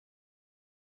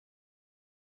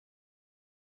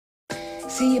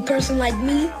See, a person like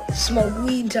me smoke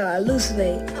weed until I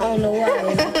hallucinate. I don't know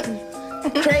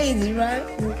why. Crazy, right?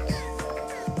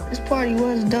 This party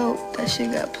was dope. That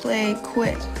shit got played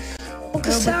quick. But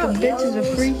the bitches are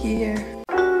freaky here.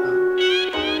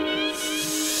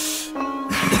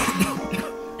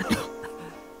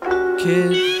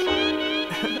 Kid.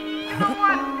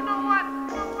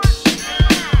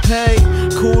 Hey,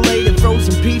 Kool-Aid and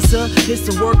frozen pizza. It's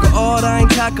a work of art, I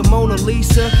ain't cock a Mona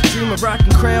Lisa. Dream of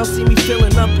rockin' crowds, see me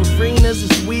filling up arenas.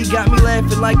 This weed got me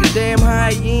laughing like a damn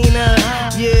hyena.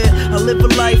 Yeah, I live a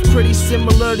life pretty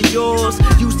similar to yours.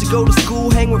 Used to go to school,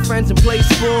 hang with friends and play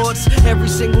sports. Every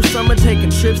single summer taking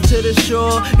trips to the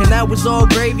shore. And that was all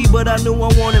gravy, but I knew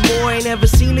I wanted more. Ain't ever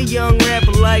seen a young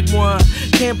rapper like one.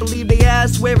 Can't believe they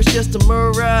eyes, swear it's just a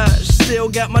mirage. Still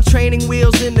got my training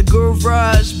wheels in the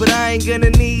garage, but I ain't gonna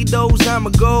need those,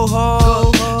 I'ma go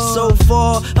hard. So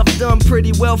far, I've done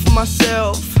pretty well for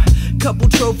myself. Couple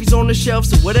trophies on the shelf,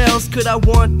 so what else could I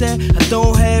want that I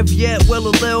don't have yet? Well, a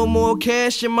little more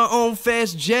cash in my own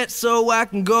fast jet, so I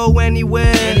can go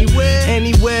anywhere.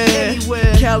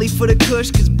 Cali for the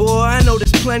kush, cause boy, I know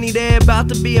there's plenty there. About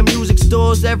to be in music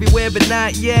stores everywhere, but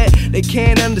not yet. They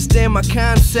can't understand my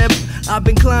concept. I've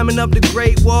been climbing up the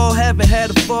Great Wall, haven't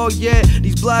had a fall yet.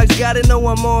 These blogs gotta know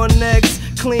I'm on next.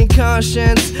 Clean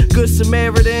conscience, good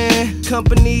Samaritan.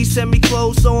 Company send me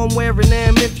clothes, so I'm wearing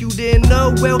them. If you didn't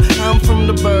know, well, I'm from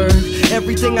the burg.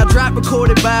 Everything I drop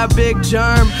recorded by a big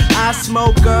germ. I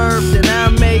smoke herbs and I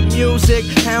make music.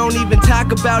 I don't even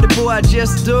talk about it, boy, I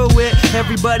just do it.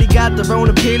 Everybody got their own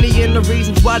opinion, the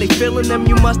reasons why they feeling them.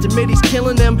 You must admit he's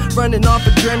killing them, running off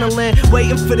adrenaline,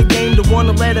 waiting for the game to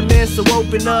wanna let him in. So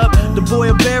open up, the boy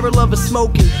a barrel of a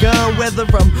smoking gun. Whether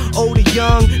I'm old or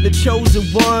young, the chosen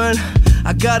one.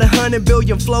 I got 100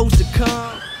 billion flows to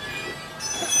come.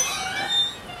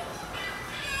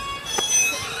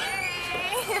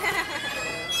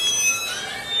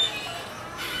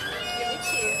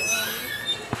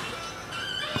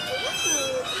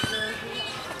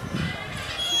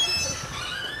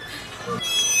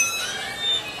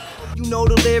 You know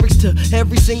the lyrics to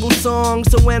every single song,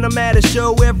 so when I'm at a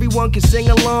show, everyone can sing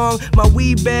along. My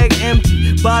weed bag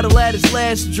empty, bottle at its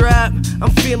last drop.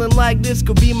 I'm feeling like this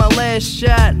could be my last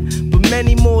shot, but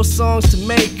many more songs to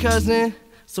make, cousin.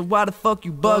 So why the fuck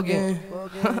you bugging?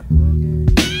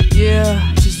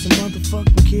 Yeah, just some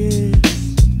motherfucking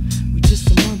kids. We just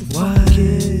some motherfucking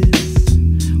kids.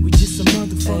 We just some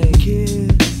motherfucking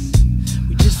kids.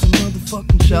 We just some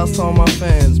motherfucking kids. Shouts to all my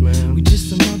fans, man. We just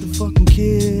some motherfucking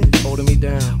kids. Holding me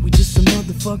down. We just some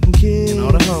motherfucking kids. And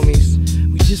all the homies.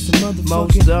 We just some motherfucking.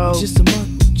 Most dope.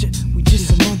 We just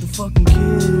some motherfucking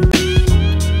kids.